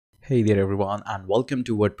Hey there everyone and welcome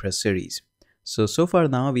to WordPress series. So far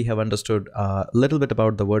now we have understood a little bit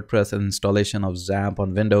about the WordPress installation of XAMPP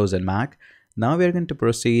on Windows and Mac. Now we are going to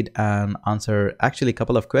proceed and answer actually a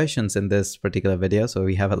couple of questions in this particular video. So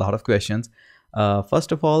we have a lot of questions.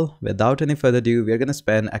 First of all, without any further ado, we are going to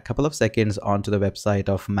spend a couple of seconds onto the website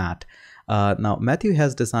of Matt. Now Matthew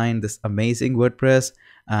has designed this amazing WordPress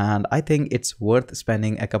and I think it's worth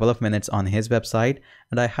spending a couple of minutes on his website,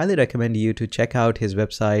 and I highly recommend you to check out his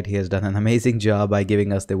website. He has done an amazing job by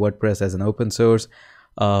giving us the WordPress as an open source,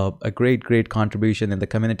 a great contribution in the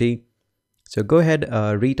community. So go ahead,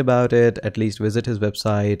 read about it, at least visit his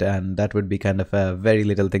website, and that would be kind of a very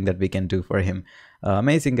little thing that we can do for him.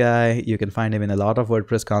 Amazing guy. You can find him in a lot of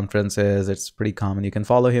WordPress conferences. It's pretty common. You can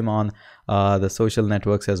follow him on the social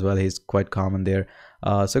networks as well. He's quite common there.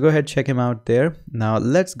 So go ahead, check him out there. Now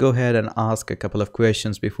let's go ahead and ask a couple of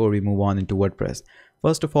questions before we move on into WordPress.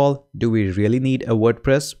 First of all, do we really need a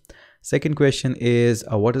WordPress? Second question is,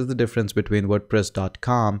 what is the difference between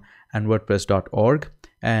WordPress.com and WordPress.org?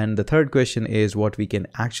 And the third question is what we can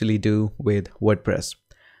actually do with WordPress.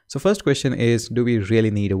 So first question is, do we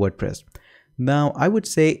really need a WordPress? Now, I would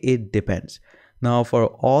say it depends. Now, for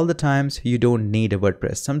all the times you don't need a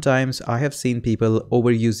WordPress. Sometimes I have seen people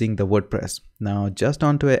overusing the WordPress. Now, just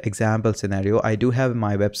onto an example scenario, I do have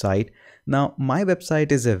my website. Now, my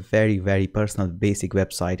website is a very personal basic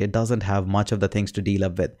website. It doesn't have much of the things to deal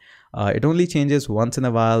up with. It only changes once in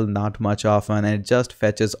a while, not much often, and it just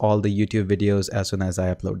fetches all the YouTube videos as soon as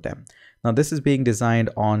I upload them. Now, this is being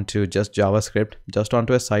designed onto just JavaScript, just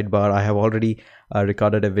onto a sidebar. I have already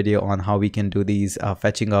recorded a video on how we can do these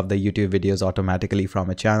fetching of the YouTube videos automatically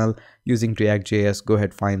from a channel using React.js. Go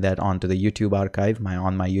ahead, find that onto the YouTube archive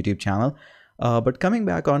on my YouTube channel. But coming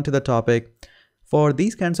back onto the topic, for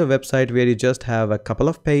these kinds of websites where you just have a couple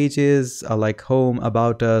of pages like home,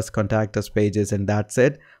 about us, contact us pages, and that's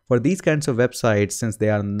it. For these kinds of websites, since they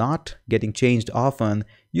are not getting changed often,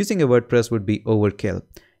 using a WordPress would be overkill.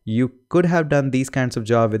 You could have done these kinds of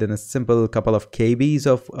job within a simple couple of KBs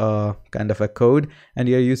of kind of a code, and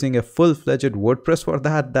you're using a full-fledged WordPress for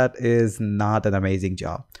that. That is not an amazing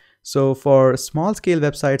job. So for small scale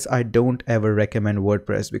websites, I don't ever recommend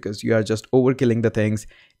WordPress because you are just overkilling the things.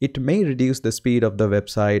 It may reduce the speed of the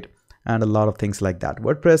website and a lot of things like that.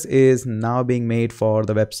 WordPress is now being made for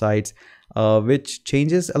the websites which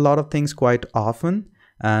changes a lot of things quite often,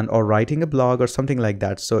 and or writing a blog or something like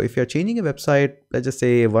that. So if you're changing a website, let's just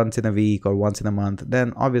say once in a week or once in a month,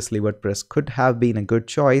 then obviously WordPress could have been a good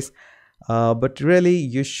choice. But really,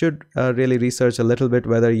 you should really research a little bit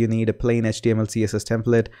whether you need a plain HTML CSS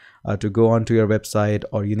template to go onto your website,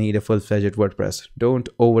 or you need a full-fledged WordPress. Don't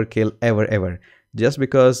overkill ever. Just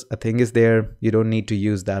because a thing is there, you don't need to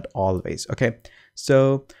use that always. Okay,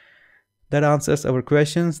 so that answers our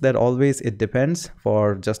questions. That always it depends.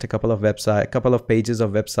 For just a couple of pages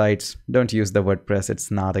of websites, don't use the WordPress.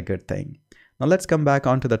 It's not a good thing. Now let's come back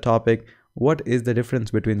onto the topic. What is the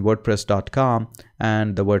difference between WordPress.com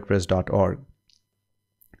and the WordPress.org?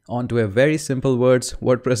 Onto a very simple words,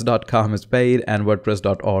 WordPress.com is paid and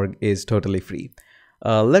WordPress.org is totally free.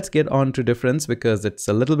 Let's get on to difference because it's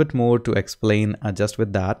a little bit more to explain just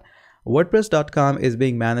with that. WordPress.com is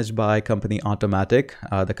being managed by company Automatic,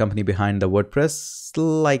 the company behind the WordPress,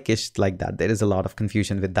 like that. There is a lot of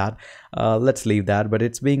confusion with that. Let's leave that, but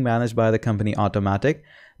it's being managed by the company Automatic.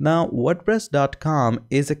 Now, WordPress.com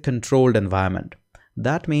is a controlled environment.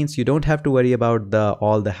 That means you don't have to worry about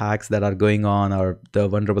all the hacks that are going on or the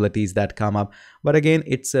vulnerabilities that come up. But again,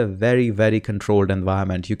 it's a very controlled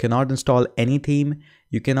environment. You cannot install any theme.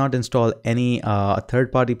 You cannot install any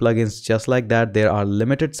third-party plugins just like that. There are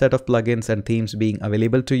limited set of plugins and themes being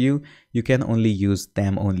available to you. You can only use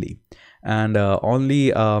them only. And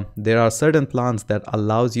there are certain plans that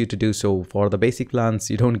allows you to do so. For the basic plans,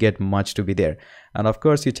 you don't get much to be there. And of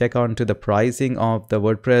course, you check on to the pricing of the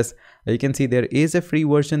WordPress. You can see there is a free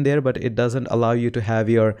version there, but it doesn't allow you to have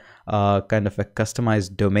your kind of a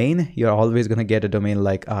customized domain. You're always going to get a domain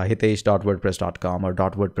like hitesh.wordpress.com or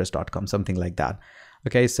 .wordpress.com, something like that.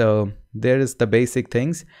 Okay, so there is the basic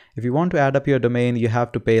things. If you want to add up your domain, you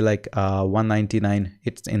have to pay like $199.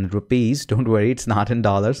 It's in rupees. Don't worry, it's not in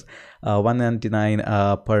dollars.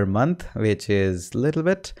 $199 per month, which is a little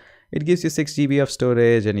bit. It gives you 6 GB of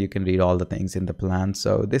storage and you can read all the things in the plan.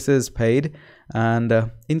 So this is paid. And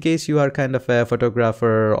in case you are kind of a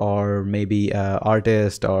photographer or maybe an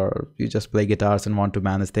artist, or you just play guitars and want to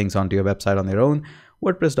manage things onto your website on your own,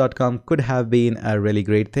 WordPress.com could have been a really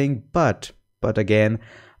great thing. But again,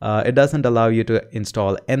 it doesn't allow you to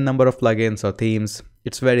install n number of plugins or themes.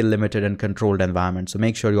 It's very limited and controlled environment. So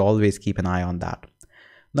make sure you always keep an eye on that.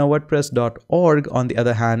 Now, WordPress.org, on the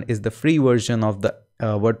other hand, is the free version of the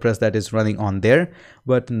WordPress that is running on there,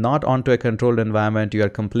 but not onto a controlled environment. You are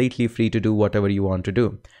completely free to do whatever you want to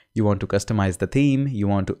do. You want to customize the theme, you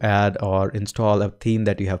want to add or install a theme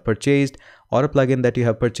that you have purchased, or a plugin that you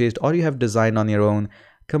have purchased, or you have designed on your own,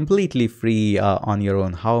 completely free on your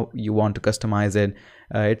own, how you want to customize it.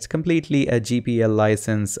 It's completely a GPL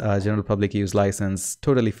license, general public use license,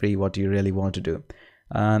 totally free, what you really want to do.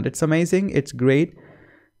 And it's amazing, it's great.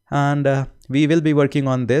 And we will be working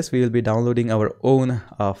on this. We will be downloading our own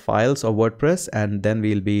files of WordPress, and then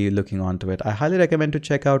we'll be looking onto it. I highly recommend to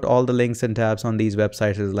check out all the links and tabs on these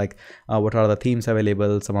websites, is like what are the themes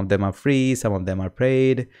available. Some of them are free, some of them are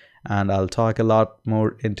paid, and I'll talk a lot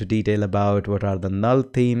more into detail about what are the null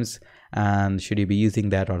themes and should you be using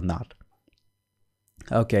that or not.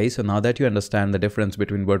 Okay, so now that you understand the difference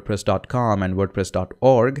between WordPress.com and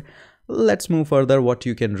WordPress.org, let's move further what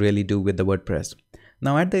you can really do with the WordPress.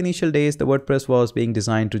 Now, at the initial days, the WordPress was being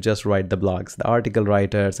designed to just write the blogs, the article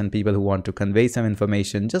writers and people who want to convey some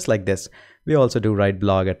information just like this. We also do write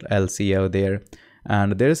blog at LCO there.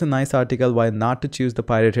 And there is a nice article why not to choose the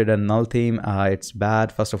pirated and null theme. It's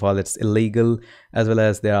bad. First of all, it's illegal, as well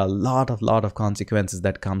as there are a lot of consequences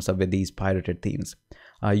that comes up with these pirated themes.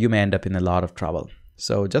 You may end up in a lot of trouble.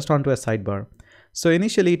 So just onto a sidebar. So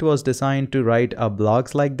initially it was designed to write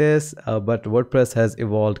blogs like this, but WordPress has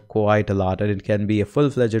evolved quite a lot, and it can be a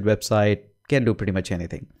full-fledged website, can do pretty much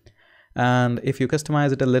anything. And if you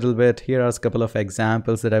customize it a little bit, here are a couple of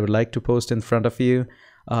examples that I would like to post in front of you.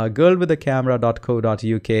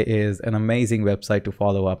 girlwithacamera.co.uk is an amazing website to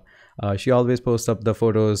follow up. She always posts up the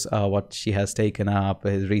photos, what she has taken up,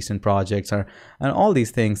 his recent projects, and all these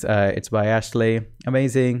things. It's by Ashley.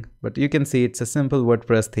 Amazing. But you can see it's a simple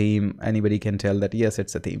WordPress theme. Anybody can tell that, yes,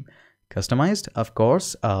 it's a theme. Customized, of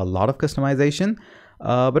course, a lot of customization.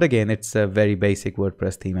 But again, it's a very basic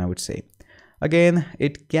WordPress theme, I would say. Again,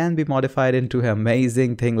 it can be modified into an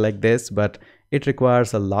amazing thing like this, but it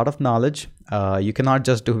requires a lot of knowledge. You cannot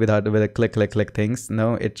just do with a click things.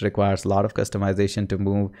 No, it requires a lot of customization to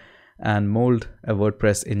move and mold a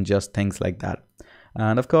WordPress in just things like that.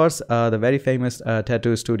 And of course, the very famous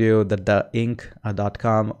tattoo studio, the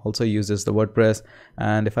ink.com, also uses the WordPress.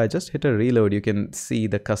 And if I just hit a reload, you can see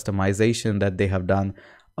the customization that they have done.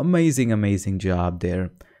 Amazing job there.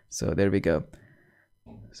 So there we go.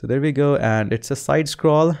 And it's a side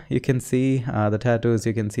scroll. You can see the tattoos.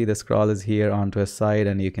 You can see the scroll is here onto a side,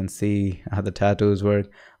 and you can see how the tattoos work.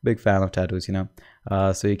 Big fan of tattoos, you know.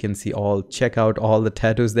 So you can see check out all the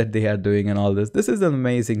tattoos that they are doing and all this. This is an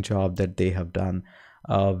amazing job that they have done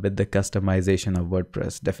with the customization of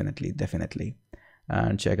WordPress. Definitely.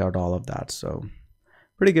 And check out all of that. So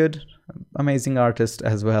pretty good. Amazing artist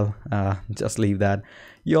as well. Just leave that.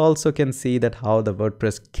 You also can see that how the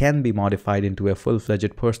WordPress can be modified into a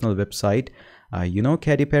full-fledged personal website. You know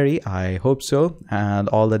Katy Perry, I hope so. And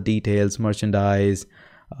all the details, merchandise,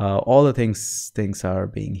 all the things are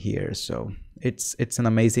being here. So it's an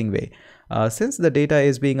amazing way. Since the data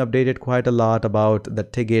is being updated quite a lot about the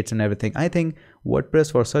tickets and everything, I think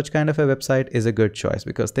WordPress for such kind of a website is a good choice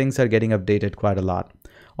because things are getting updated quite a lot.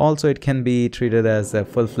 Also, it can be treated as a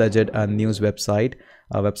full-fledged news website.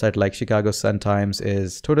 A website like Chicago Sun-Times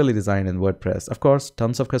is totally designed in WordPress. Of course,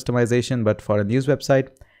 tons of customization, but for a news website,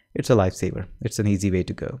 it's a lifesaver. It's an easy way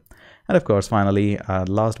to go. And of course, finally,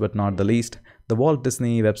 last but not the least, the Walt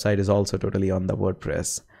Disney website is also totally on the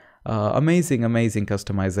WordPress. Amazing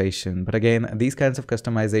customization. But again, these kinds of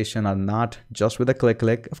customization are not just with a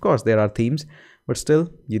click. Of course, there are themes, but still,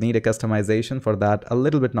 you need a customization for that. A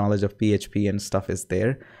little bit knowledge of PHP and stuff is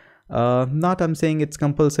there. I'm saying it's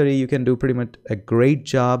compulsory. You can do pretty much a great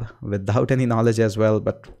job without any knowledge as well.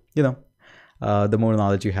 But you know, the more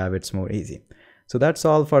knowledge you have, it's more easy. So that's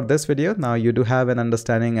all for this video. Now you do have an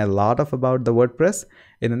understanding about the WordPress.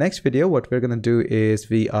 In the next video, what we're going to do is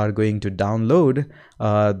we are going to download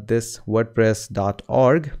this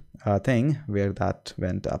WordPress.org thing where that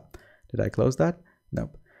went up. Did I close that?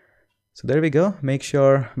 Nope. So there we go. Make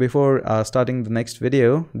sure before starting the next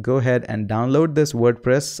video, go ahead and download this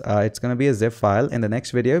WordPress. It's going to be a zip file. In the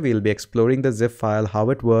next video, we'll be exploring the zip file, how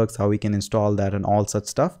it works, how we can install that and all such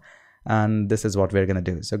stuff. And this is what we're going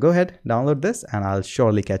to do. So go ahead, download this, and I'll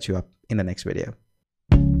surely catch you up in the next video.